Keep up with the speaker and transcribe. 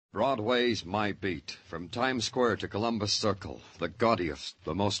Broadway's my beat. From Times Square to Columbus Circle. The gaudiest,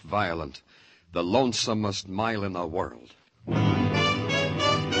 the most violent, the lonesomest mile in the world.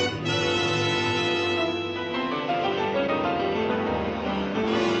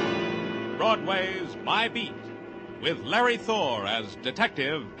 Broadway's My Beat, with Larry Thor as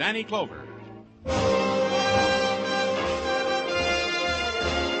Detective Danny Clover.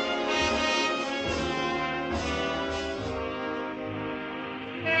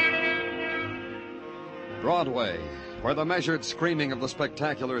 Broadway, where the measured screaming of the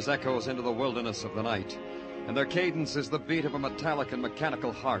spectaculars echoes into the wilderness of the night, and their cadence is the beat of a metallic and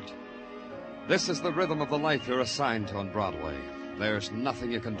mechanical heart. This is the rhythm of the life you're assigned to on Broadway. There's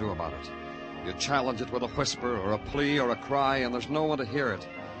nothing you can do about it. You challenge it with a whisper or a plea or a cry, and there's no one to hear it,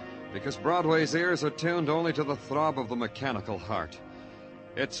 because Broadway's ears are tuned only to the throb of the mechanical heart.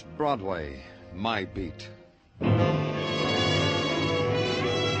 It's Broadway, my beat.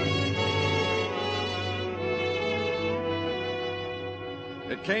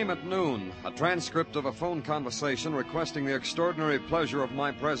 It came at noon, a transcript of a phone conversation requesting the extraordinary pleasure of my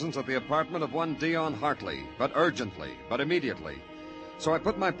presence at the apartment of one Dion Hartley, but urgently, but immediately. So I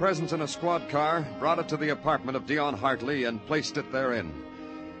put my presence in a squad car, brought it to the apartment of Dion Hartley, and placed it therein.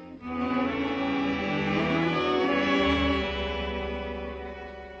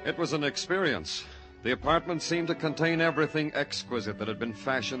 It was an experience. The apartment seemed to contain everything exquisite that had been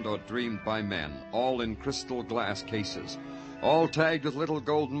fashioned or dreamed by men, all in crystal glass cases, all tagged with little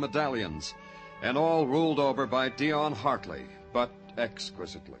golden medallions, and all ruled over by Dion Hartley, but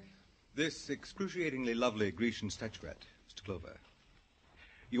exquisitely. This excruciatingly lovely Grecian statuette, Mr. Clover.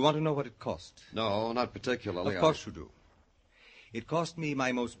 You want to know what it cost? No, not particularly. Of course you do. It cost me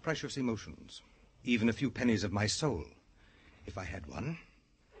my most precious emotions, even a few pennies of my soul, if I had one.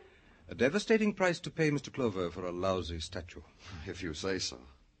 A devastating price to pay, Mr. Clover, for a lousy statue. If you say so.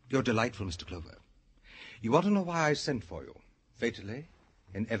 You're delightful, Mr. Clover. You want to know why I sent for you? Fatally,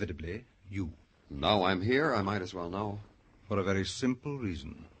 inevitably, you. Now I'm here, I might as well know. For a very simple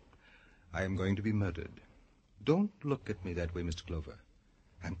reason. I am going to be murdered. Don't look at me that way, Mr. Clover.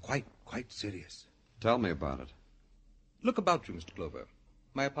 I'm quite serious. Tell me about it. Look about you, Mr. Clover.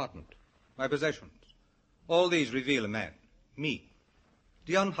 My apartment, my possessions. All these reveal a man. Me.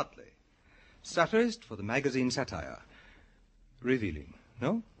 Dion Hartley. Satirist for the magazine Satire. Revealing,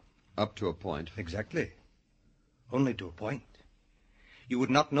 no? Up to a point. Exactly. Only to a point. You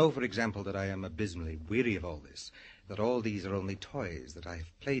would not know, for example, that I am abysmally weary of all this, that all these are only toys, that I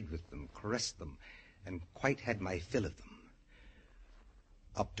have played with them, caressed them, and quite had my fill of them.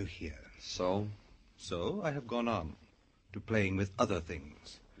 Up to here. So? So I have gone on to playing with other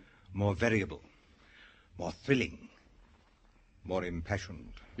things, more variable, more thrilling, more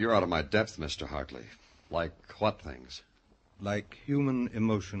impassioned. You're out of my depth, Mr. Hartley. Like what things? Like human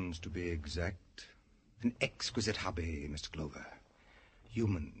emotions, to be exact. An exquisite hobby, Mr. Clover.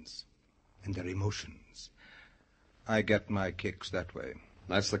 Humans and their emotions. I get my kicks that way.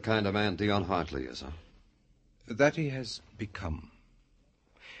 That's the kind of man Dion Hartley is, huh? That he has become.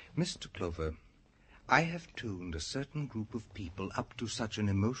 Mr. Clover, I have tuned a certain group of people up to such an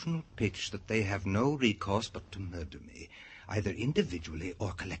emotional pitch that they have no recourse but to murder me, either individually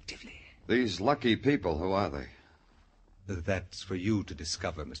or collectively. These lucky people, who are they? That's for you to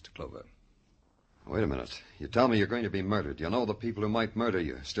discover, Mr. Clover. Wait a minute. You tell me you're going to be murdered. You know the people who might murder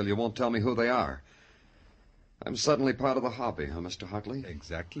you. Still, you won't tell me who they are. I'm suddenly part of the hobby, huh, Mr. Hartley?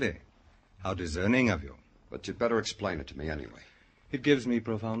 Exactly. How discerning of you. But you'd better explain it to me anyway. It gives me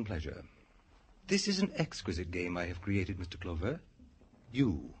profound pleasure. This is an exquisite game I have created, Mr. Clover.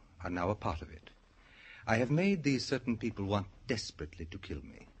 You are now a part of it. I have made these certain people want desperately to kill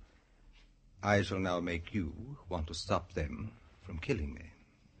me. I shall now make you want to stop them from killing me.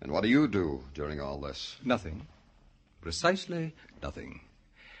 And what do you do during all this? Nothing. Precisely nothing.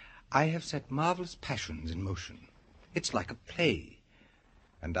 I have set marvelous passions in motion. It's like a play.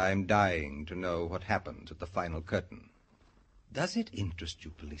 And I am dying to know what happens at the final curtain. Does it interest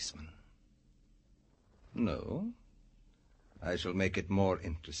you, policeman? No? I shall make it more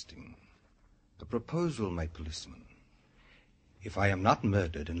interesting. A proposal, my policeman. If I am not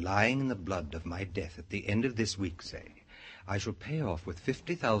murdered and lying in the blood of my death at the end of this week, say, I shall pay off with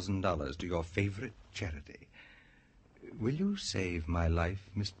 $50,000 to your favorite charity. Will you save my life,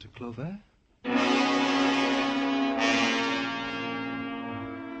 Mr. Clover?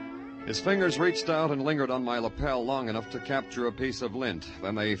 His fingers reached out and lingered on my lapel long enough to capture a piece of lint.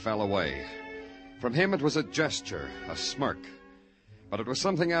 Then they fell away. From him it was a gesture, a smirk. But it was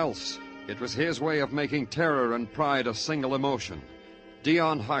something else. It was his way of making terror and pride a single emotion.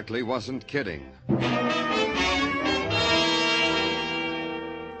 Dion Hartley wasn't kidding.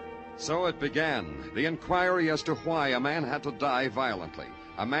 So it began, the inquiry as to why a man had to die violently,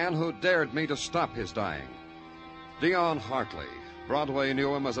 a man who dared me to stop his dying. Dion Hartley. Broadway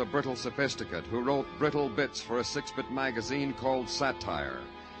knew him as a brittle sophisticate who wrote brittle bits for a 6-bit magazine called Satire.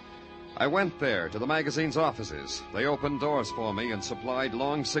 I went there to the magazine's offices. They opened doors for me and supplied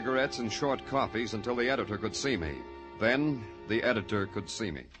long cigarettes and short coffees until the editor could see me. Then the editor could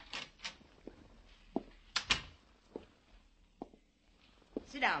see me.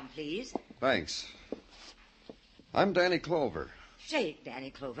 Sit down, please. Thanks. I'm Danny Clover. Shake, Danny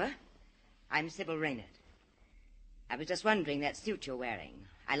Clover. I'm Sybil Raynard. I was just wondering that suit you're wearing.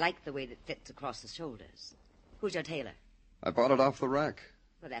 I like the way that fits across the shoulders. Who's your tailor? I bought it off the rack.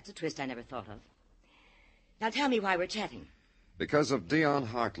 Well, that's a twist I never thought of. Now tell me why we're chatting. Because of Dion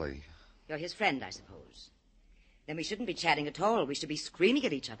Hartley. You're his friend, I suppose. Then we shouldn't be chatting at all. We should be screaming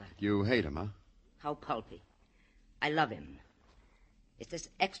at each other. You hate him, huh? How pulpy. I love him. It's just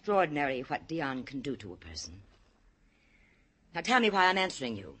extraordinary what Dion can do to a person. Now tell me why I'm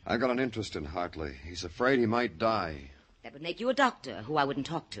answering you. I've got an interest in Hartley. He's afraid he might die. That would make you a doctor who I wouldn't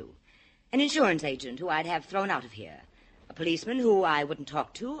talk to. An insurance agent who I'd have thrown out of here. A policeman who I wouldn't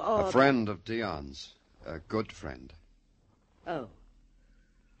talk to, or... A friend of Dion's. A good friend. Oh.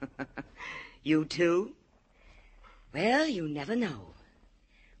 You too? Well, you never know.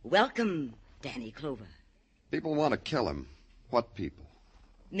 Welcome, Danny Clover. People want to kill him. What people?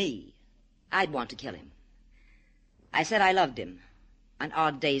 Me. I'd want to kill him. I said I loved him. On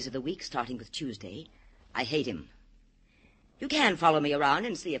odd days of the week, starting with Tuesday, I hate him. You can follow me around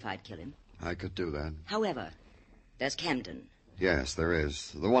and see if I'd kill him. I could do that. However, there's Camden. Yes, there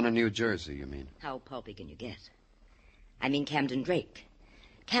is. The one in New Jersey, you mean? How pulpy can you get? I mean Camden Drake.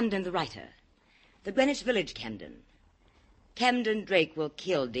 Camden the writer. The Greenwich Village Camden. Camden Drake will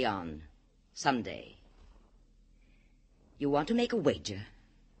kill Dion someday. You want to make a wager?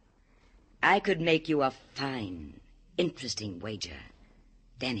 I could make you a fine, interesting wager,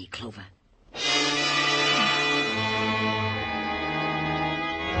 Danny Clover.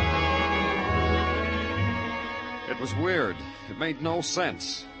 It was weird. It made no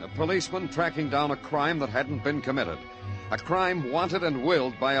sense. A policeman tracking down a crime that hadn't been committed. A crime wanted and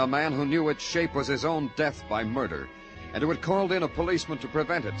willed by a man who knew its shape was his own death by murder, and who had called in a policeman to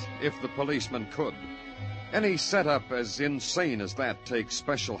prevent it, if the policeman could. Any setup as insane as that takes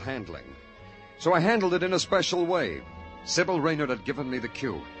special handling. So I handled it in a special way. Sybil Raynard had given me the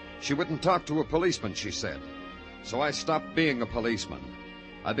cue. She wouldn't talk to a policeman, she said. So I stopped being a policeman.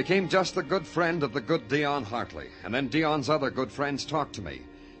 I became just the good friend of the good Dion Hartley, and then Dion's other good friends talked to me.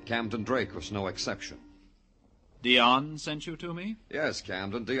 Camden Drake was no exception. Dion sent you to me? Yes,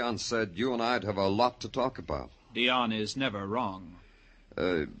 Camden. Dion said you and I'd have a lot to talk about. Dion is never wrong.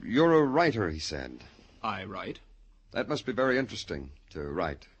 You're a writer, he said. I write. That must be very interesting, to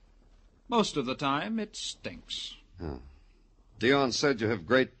write. Most of the time, it stinks. Oh. Dion said you have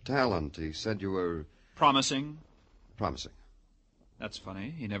great talent. He said you were... Promising? Promising. That's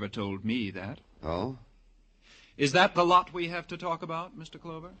funny. He never told me that. Oh? Is that the lot we have to talk about, Mr.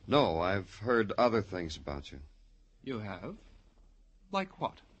 Clover? No, I've heard other things about you. You have? Like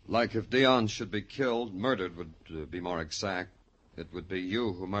what? Like if Dion should be killed, murdered would be more exact, it would be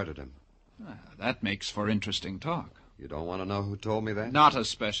you who murdered him. That makes for interesting talk. You don't want to know who told me that? Not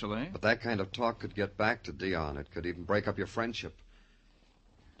especially. But that kind of talk could get back to Dion. It could even break up your friendship.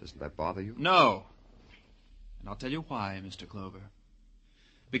 Doesn't that bother you? No. And I'll tell you why, Mr. Clover.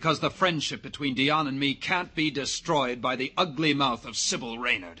 Because the friendship between Dion and me can't be destroyed by the ugly mouth of Sybil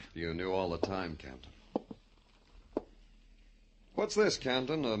Raynard. You knew all the time, Camden. What's this,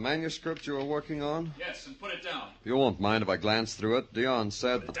 Camden? A manuscript you were working on? Yes, and put it down. You won't mind if I glance through it. Dion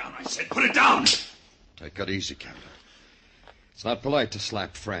said... Put it down, I said. Put it down! Take it easy, Camden. It's not polite to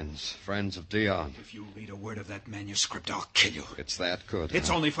slap friends of Dion. If you read a word of that manuscript, I'll kill you. It's that good.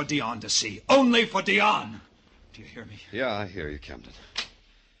 It's only for Dion to see. Only for Dion! Do you hear me? Yeah, I hear you, Camden.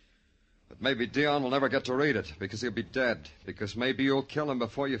 But maybe Dion will never get to read it, because he'll be dead. Because maybe you'll kill him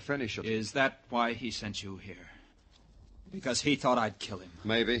before you finish it. Is that why he sent you here? Because he thought I'd kill him?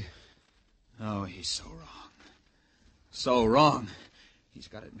 Maybe. Oh, he's so wrong. So wrong. He's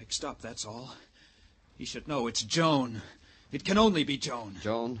got it mixed up, that's all. He should know it's Joan. It can only be Joan.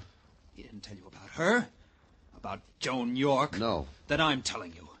 Joan? He didn't tell you about her? About Joan York? No. Then I'm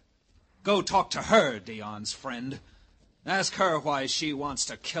telling you. Go talk to her, Dion's friend. Ask her why she wants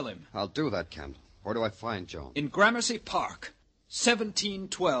to kill him. I'll do that, Camden. Where do I find Joan? In Gramercy Park.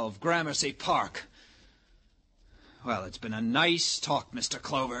 1712 Gramercy Park. Well, it's been a nice talk, Mr.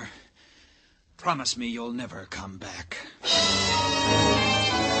 Clover. Promise me you'll never come back.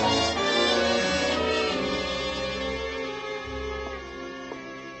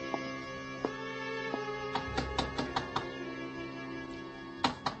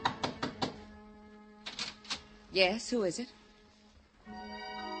 Yes, who is it?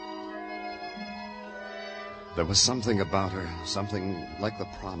 There was something about her, something like the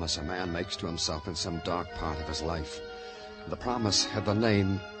promise a man makes to himself in some dark part of his life. The promise had the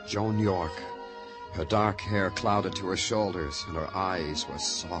name Joan York. Her dark hair clouded to her shoulders, and her eyes were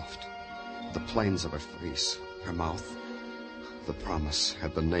soft. The planes of her face, her mouth. The promise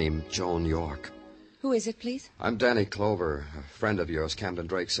had the name Joan York. Who is it, please? I'm Danny Clover, a friend of yours. Camden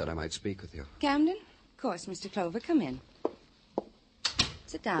Drake said I might speak with you. Camden? Of course, Mr. Clover. Come in.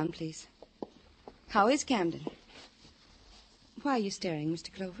 Sit down, please. How is Camden? Why are you staring,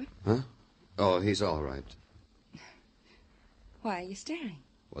 Mr. Clover? Huh? Oh, he's all right. Why are you staring?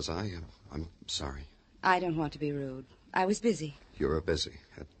 Was I? I'm sorry. I don't want to be rude. I was busy. You were busy.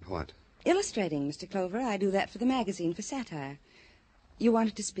 At what? Illustrating, Mr. Clover. I do that for the magazine, for satire. You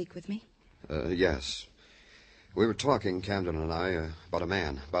wanted to speak with me? Yes. We were talking, Camden and I, about a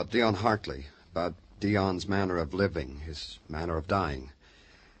man, about Dion Hartley, about Dion's manner of living, his manner of dying.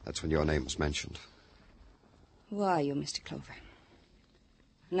 That's when your name was mentioned. Who are you, Mr. Clover?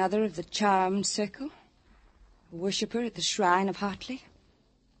 Another of the charmed circle? A worshipper at the shrine of Hartley?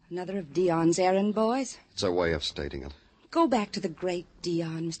 Another of Dion's errand boys? It's a way of stating it. Go back to the great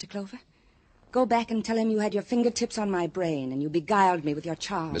Dion, Mr. Clover. Go back and tell him you had your fingertips on my brain and you beguiled me with your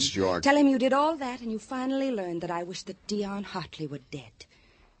charm. Miss York. Tell him you did all that and you finally learned that I wished that Dion Hartley were dead.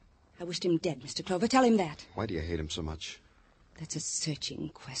 I wished him dead, Mr. Clover. Tell him that. Why do you hate him so much? That's a searching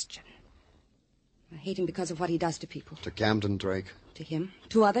question. I hate him because of what he does to people. To Camden Drake? To him.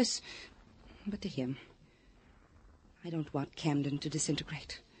 To others. But to him. I don't want Camden to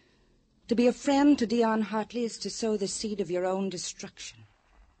disintegrate. To be a friend to Dion Hartley is to sow the seed of your own destruction.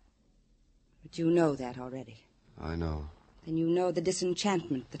 But you know that already. I know. Then you know the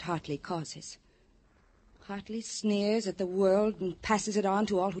disenchantment that Hartley causes. Hartley sneers at the world and passes it on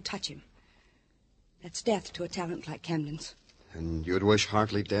to all who touch him. That's death to a talent like Camden's. And you'd wish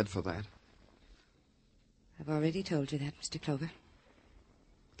Hartley dead for that? I've already told you that, Mr. Clover.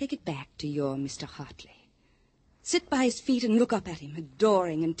 Take it back to your Mr. Hartley. Sit by his feet and look up at him,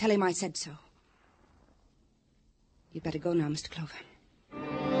 adoring, and tell him I said so. You'd better go now, Mr. Clover.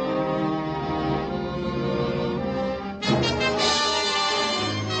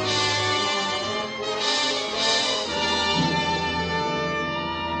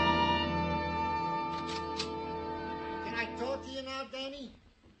 Can I talk to you now, Danny?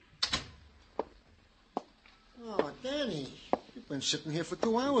 Oh, Danny. You've been sitting here for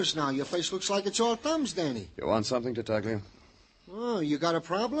 2 hours now. Your face looks like it's all thumbs, Danny. You want something, Tartaglia? Oh, you got a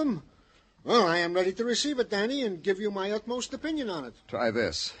problem? Well, I am ready to receive it, Danny, and give you my utmost opinion on it. Try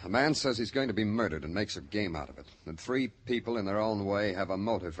this. A man says he's going to be murdered and makes a game out of it. And 3 people in their own way have a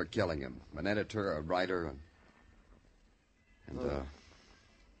motive for killing him. An editor, a writer,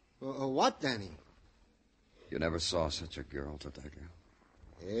 What, Danny? You never saw such a girl, Tartaglia.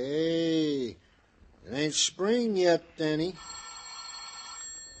 Hey, it ain't spring yet, Danny.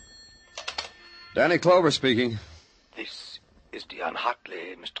 Danny Clover speaking. This is Dion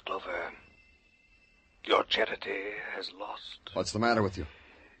Hartley, Mr. Clover. Your charity has lost. What's the matter with you?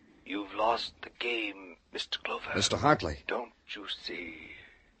 You've lost the game, Mr. Clover. Mr. Hartley. Don't you see?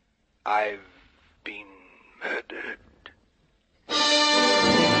 I've been murdered.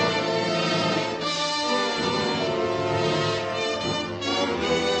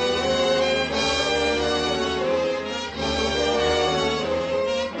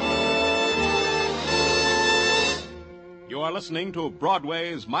 You are listening to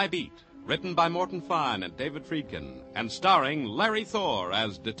Broadway's My Beat, written by Morton Fine and David Friedkin, and starring Larry Thor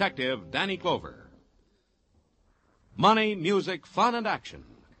as Detective Danny Clover. Money, music, fun, and action.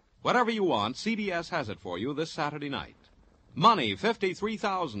 Whatever you want, CBS has it for you this Saturday night. Money,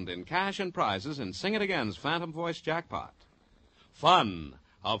 $53,000 in cash and prizes in Sing It Again's Phantom Voice Jackpot. Fun,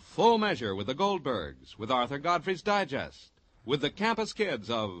 a full measure with the Goldbergs, with Arthur Godfrey's Digest, with the campus kids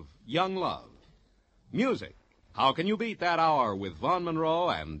of Young Love. Music, how can you beat that hour with Vaughn Monroe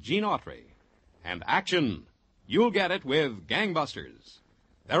and Gene Autry? And action, you'll get it with Gangbusters.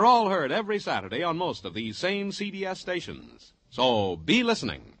 They're all heard every Saturday on most of these same CBS stations. So be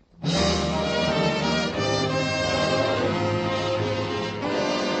listening.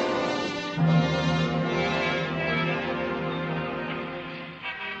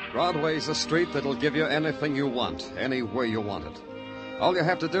 Broadway's a street that'll give you anything you want, anywhere you want it. All you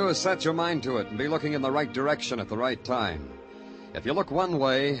have to do is set your mind to it and be looking in the right direction at the right time. If you look one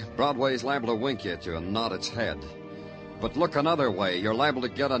way, Broadway's liable to wink at you and nod its head. But look another way, you're liable to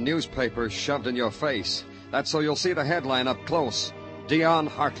get a newspaper shoved in your face. That's so you'll see the headline up close. Dion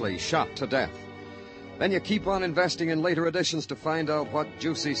Hartley shot to death. Then you keep on investing in later editions to find out what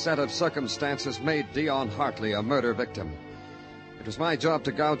juicy set of circumstances made Dion Hartley a murder victim. It was my job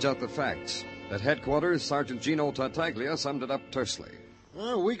to gouge out the facts. At headquarters, Sergeant Gino Tartaglia summed it up tersely.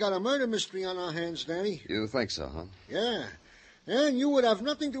 Oh, we got a murder mystery on our hands, Danny. You think so, huh? Yeah. And you would have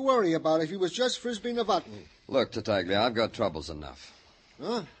nothing to worry about if he was just Frisbee Novotny. Look, Tartaglia, I've got troubles enough.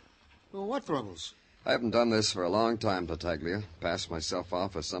 Huh? Well, what troubles? I haven't done this for a long time, Tartaglia. Passed myself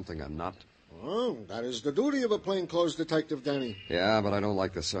off as something I'm not. Oh, that is the duty of a plainclothes detective, Danny. Yeah, but I don't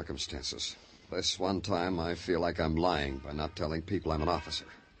like the circumstances. This one time, I feel like I'm lying by not telling people I'm an officer.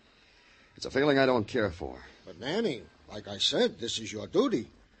 It's a feeling I don't care for. But, Danny, like I said, this is your duty.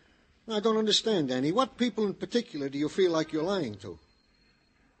 I don't understand, Danny. What people in particular do you feel like you're lying to?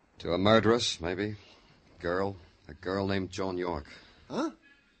 To a murderess, maybe. A girl named Joan York. Huh?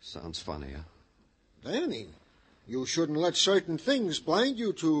 Sounds funny, huh? Danny, you shouldn't let certain things blind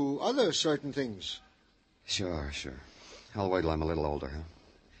you to other certain things. Sure. I'll wait till I'm a little older, huh?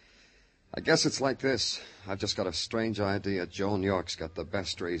 I guess it's like this. I've just got a strange idea Joan York's got the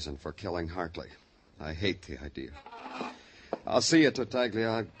best reason for killing Hartley. I hate the idea. I'll see you, Tartaglia.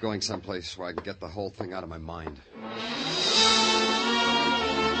 I'm going someplace where I can get the whole thing out of my mind.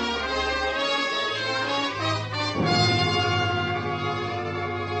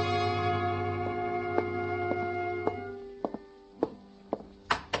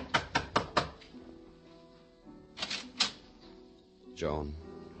 Joan.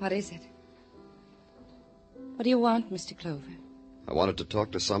 What is it? What do you want, Mr. Clover? I wanted to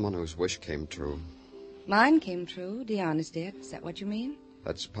talk to someone whose wish came true. Mine came true. Dion is dead. Is that what you mean?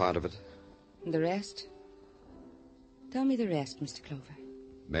 That's part of it. And the rest? Tell me the rest, Mr. Clover.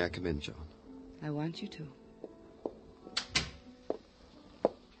 May I come in, Joan? I want you to.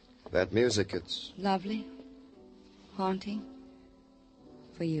 That music, it's... Lovely. Haunting.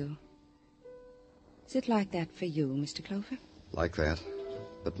 For you. Is it like that for you, Mr. Clover? Like that.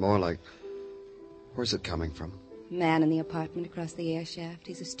 But more like... Where's it coming from? Man in the apartment across the air shaft.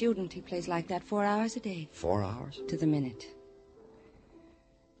 He's a student. He plays like that 4 hours a day. 4 hours? To the minute.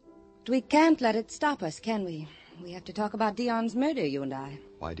 But we can't let it stop us, can we? We have to talk about Dion's murder, you and I.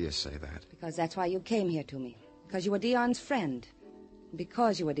 Why do you say that? Because that's why you came here to me. Because you were Dion's friend.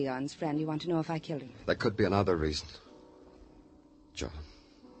 Because you were Dion's friend, you want to know if I killed him. There could be another reason.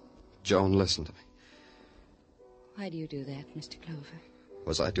 Joan, listen to me. Why do you do that, Mr. Clover?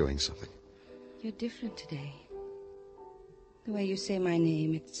 Was I doing something? You're different today. The way you say my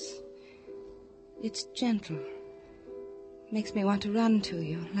name, it's gentle. Makes me want to run to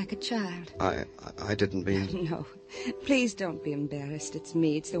you, like a child. I didn't mean... No, please don't be embarrassed. It's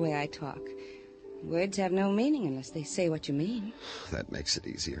me. It's the way I talk. Words have no meaning unless they say what you mean. That makes it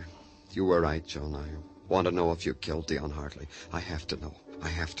easier. You were right, Joan. I want to know if you killed Dion Hartley. I have to know. I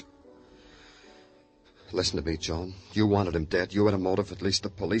have to. Listen to me, Joan. You wanted him dead. You had a motive. At least the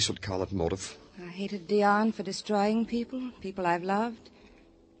police would call it motive. I hated Dion for destroying people I've loved.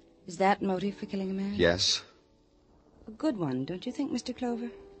 Is that motive for killing a man? Yes. A good one, don't you think, Mr. Clover?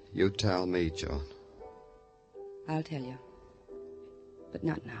 You tell me, Joan. I'll tell you. But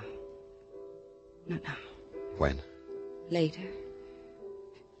not now. Not now. When? Later.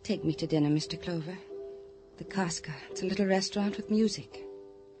 Take me to dinner, Mr. Clover. The Casca. It's a little restaurant with music.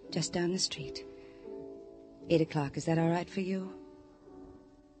 Just down the street. 8 o'clock. Is that all right for you?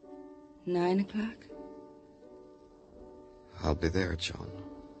 9 o'clock? I'll be there, Joan.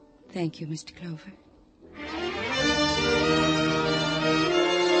 Thank you, Mr. Clover.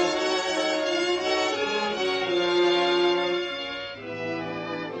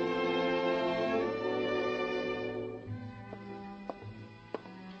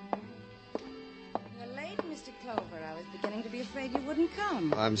 You're late, Mr. Clover. I was beginning to be afraid you wouldn't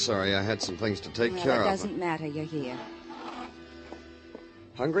come. I'm sorry. I had some things to take Well, care it of. doesn't matter. You're here.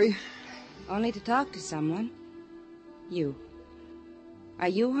 Hungry? Only to talk to someone. You. Are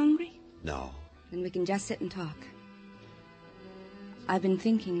you hungry? No. Then we can just sit and talk. I've been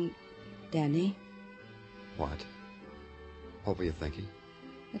thinking, Danny, What? What were you thinking?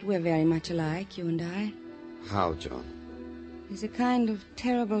 that we're very much alike, you and I. How, Joan? There's a kind of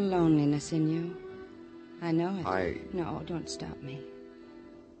terrible loneliness in you. I know it. No, don't stop me.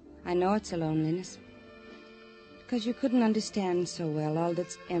 I know it's a loneliness. Because you couldn't understand so well all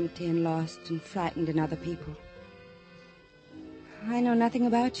that's empty and lost and frightened in other people. I know nothing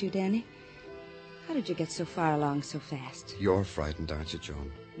about you, Danny. How did you get so far along so fast? You're frightened, aren't you,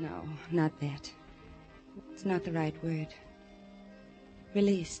 Joan? No, not that. It's not the right word.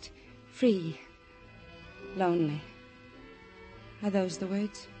 Released, free, lonely. Are those the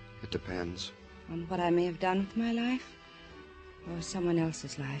words? It depends. On what I may have done with my life? Or someone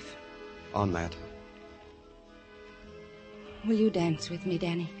else's life? On that. Will you dance with me,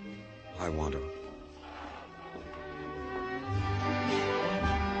 Danny? I want to.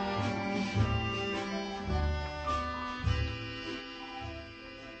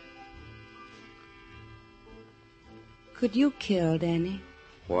 Could you kill Danny?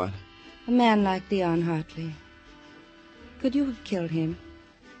 What? A man like Dion Hartley. Could you have killed him?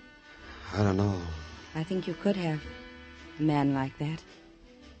 I don't know. I think you could have. A man like that.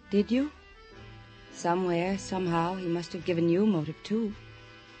 Did you? Somewhere, somehow, he must have given you motive, too.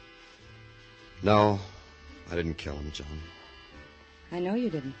 No, I didn't kill him, Joan. I know you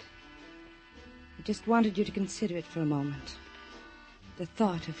didn't. I just wanted you to consider it for a moment. The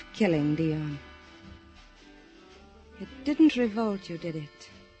thought of killing Dion. It didn't revolt you, did it?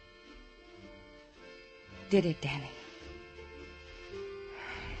 Did it, Danny?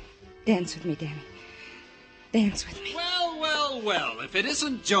 Dance with me, Danny. Dance with me. Well, well, well. If it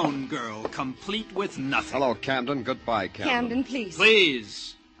isn't Joan Girl, complete with nothing. Hello, Camden. Goodbye, Camden. Camden, please.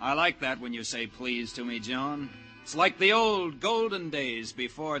 Please. I like that when you say please to me, Joan. It's like the old golden days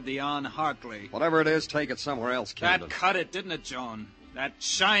before Dion Hartley. Whatever it is, take it somewhere else, Camden. That cut it, didn't it, Joan? That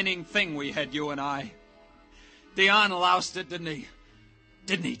shining thing we had, you and I. Dion loused it, didn't he?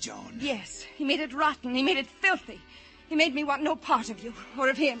 Didn't he, Joan? Yes, he made it rotten. He made it filthy. He made me want no part of you or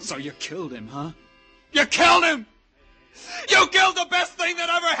of him. So you killed him, huh? You killed him! You killed the best thing that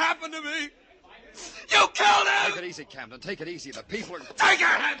ever happened to me! You killed him! Take it easy, Camden. Take it easy. The people are... Take your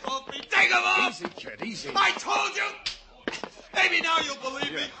hands off me! Take them off! Easy, kid. Easy. I told you! Maybe now you'll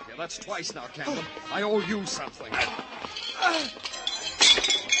believe me. Yeah, that's twice now, Camden. I owe you something. Here,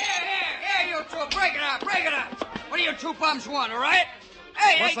 you two. Break it up. Break it up. What do you two bums want, all right?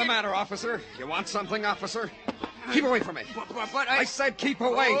 Hey, What's the matter, officer? You want something, officer? Keep away from me. But I said keep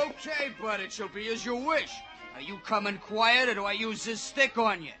away. Okay, but it shall be as you wish. Are you coming quiet, or do I use this stick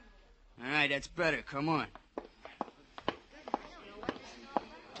on you? All right, that's better. Come on.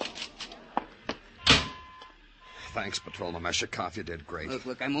 Thanks, Patrolman Meshikoff. You did great.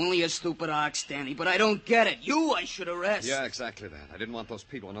 Look, I'm only a stupid ox, Danny, but I don't get it. You I should arrest. Yeah, exactly that. I didn't want those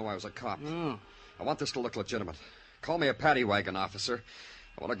people to know I was a cop. Oh. I want this to look legitimate. Call me a paddy wagon officer.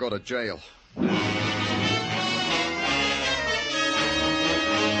 I want to go to jail.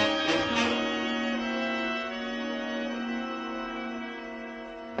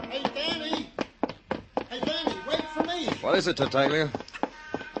 Hey, Danny! Hey, Danny, wait for me! What is it, Tartaglia?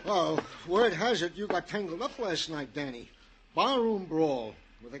 Oh, word has it you got tangled up last night, Danny. Barroom brawl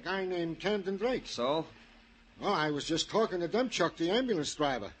with a guy named Camden Drake. So? Well, I was just talking to Demchuk, the ambulance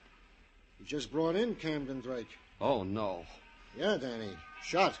driver. He just brought in Camden Drake. Oh, no. Yeah, Danny.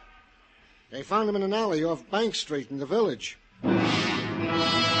 Shot. They found him in an alley off Bank Street in the village.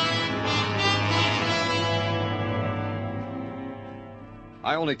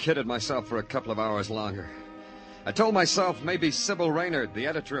 I only kidded myself for a couple of hours longer. I told myself maybe Sybil Raynard, the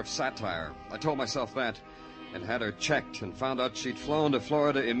editor of Satire. I told myself that and had her checked and found out she'd flown to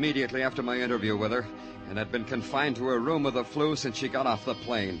Florida immediately after my interview with her and had been confined to her room with the flu since she got off the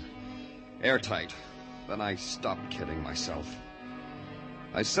plane. Airtight. Then I stopped kidding myself.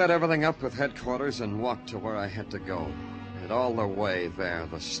 I set everything up with headquarters and walked to where I had to go. And all the way there,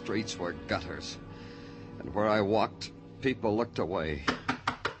 the streets were gutters. And where I walked, people looked away.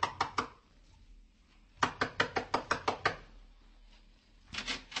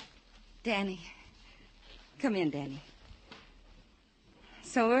 Danny. Come in, Danny.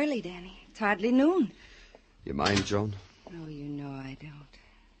 So early, Danny. It's hardly noon. You mind, Joan? Oh, you know I don't.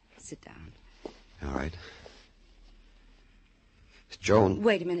 Sit down. All right. Joan.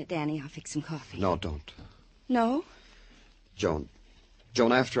 Wait a minute, Danny. I'll fix some coffee. No, don't. No? Joan,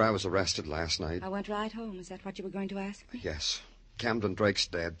 after I was arrested last night... I went right home. Is that what you were going to ask me? Yes. Camden Drake's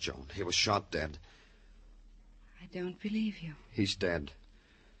dead, Joan. He was shot dead. I don't believe you. He's dead.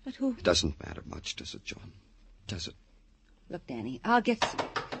 But who? It doesn't matter much, does it, Joan? Does it? Look, Danny, I'll get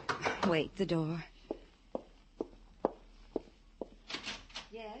some... Wait, the door.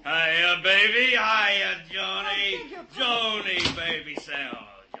 Yes? Hiya, baby. Hiya, Johnny. Johnny, baby. Say hello,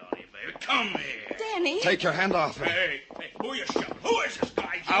 Johnny, baby. Come here. Danny! Take your hand off me. Hey, who are you shoving? Who is this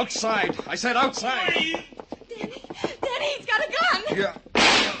guy, Johnny? Outside. I said outside. What are you... Danny! Danny, he's got a gun! Yeah.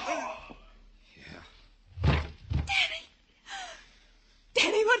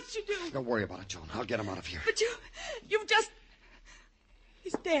 Danny, what did you do? Don't worry about it, Joan. I'll get him out of here. But you've just...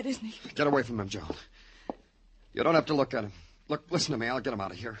 He's dead, isn't he? Get away from him, Joan. You don't have to look at him. Look, listen to me. I'll get him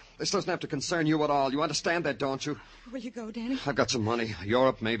out of here. This doesn't have to concern you at all. You understand that, don't you? Where will you go, Danny? I've got some money.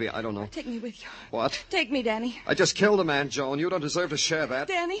 Europe, maybe. I don't know. Take me with you. What? Take me, Danny. I just killed a man, Joan. You don't deserve to share that.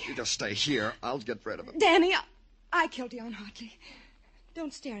 Danny? You just stay here. I'll get rid of him. Danny, I killed Dion Hartley.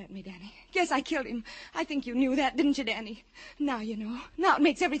 Don't stare at me, Danny. Yes, I killed him. I think you knew that, didn't you, Danny? Now you know. Now it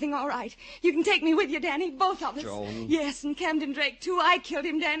makes everything all right. You can take me with you, Danny, both of us. Joan. Yes, and Camden Drake, too. I killed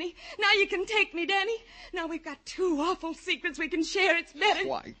him, Danny. Now you can take me, Danny. Now we've got two awful secrets we can share. It's better.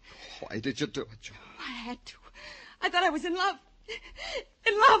 Why did you do it, Joan? I had to. I thought I was in love.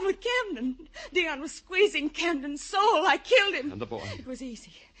 In love with Camden. Dion was squeezing Camden's soul. I killed him. And the boy? It was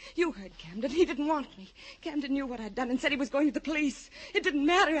easy. You heard Camden. He didn't want me. Camden knew what I'd done and said he was going to the police. It didn't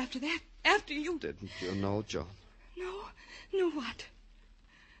matter after that. After you... Didn't you know, Joan? No. Knew what?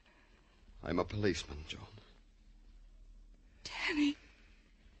 I'm a policeman, Joan. Danny.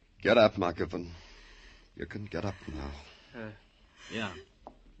 Get up, McGiffin. You can get up now. Yeah.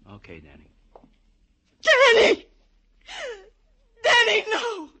 Okay, Danny. Danny! Danny,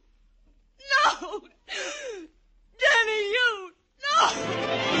 no! No! Danny, you! No!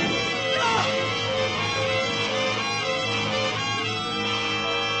 No!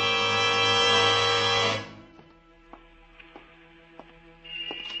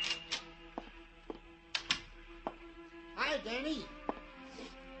 Hi, Danny.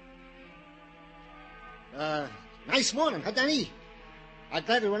 Nice morning, huh, Danny? I'd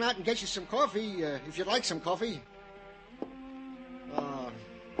gladly run out and get you some coffee, if you'd like some coffee. Oh,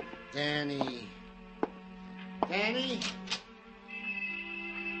 Danny. Danny?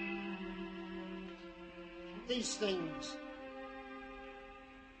 These things.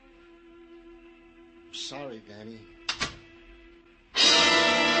 I'm sorry, Danny.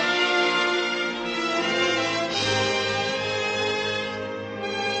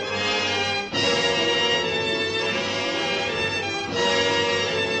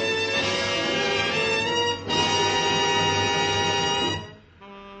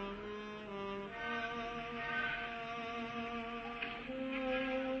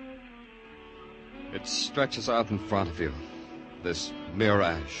 It stretches out in front of you, this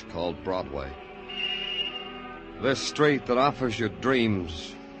mirage called Broadway. This street that offers you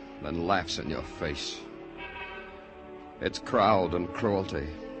dreams, then laughs in your face. Its crowd and cruelty,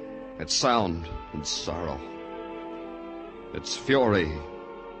 its sound and sorrow, its fury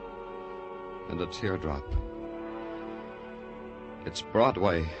and a teardrop. It's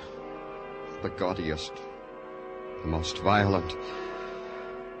Broadway, the gaudiest, the most violent,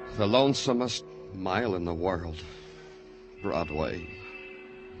 the lonesomest mile in the world. Broadway,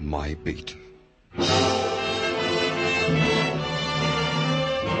 my beat.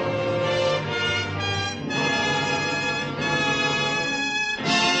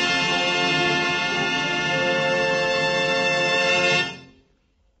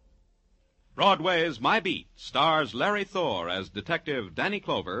 Broadway's My Beat stars Larry Thor as Detective Danny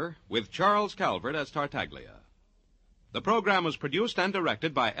Clover with Charles Calvert as Tartaglia. The program was produced and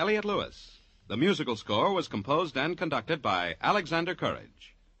directed by Elliott Lewis. The musical score was composed and conducted by Alexander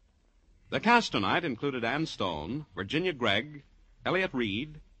Courage. The cast tonight included Ann Stone, Virginia Gregg, Elliott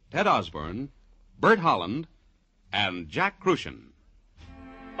Reed, Ted Osborne, Bert Holland, and Jack Crucian.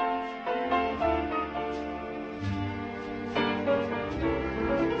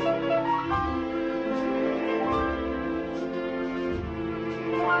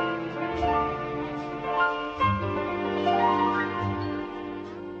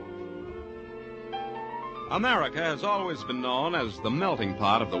 America has always been known as the melting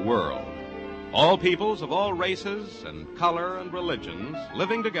pot of the world. All peoples of all races and color and religions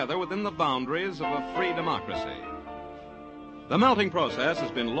living together within the boundaries of a free democracy. The melting process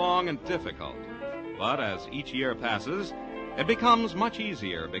has been long and difficult, but as each year passes, it becomes much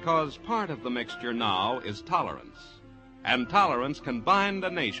easier because part of the mixture now is tolerance, and tolerance can bind a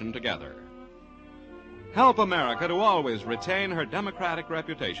nation together. Help America to always retain her democratic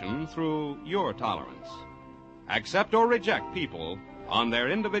reputation through your tolerance. Accept or reject people on their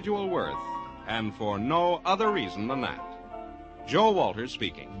individual worth and for no other reason than that. Joe Walters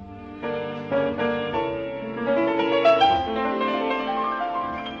speaking.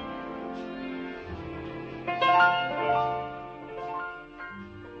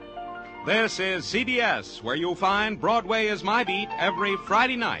 This is CBS, where you'll find Broadway is My Beat every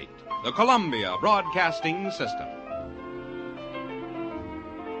Friday night. The Columbia Broadcasting System.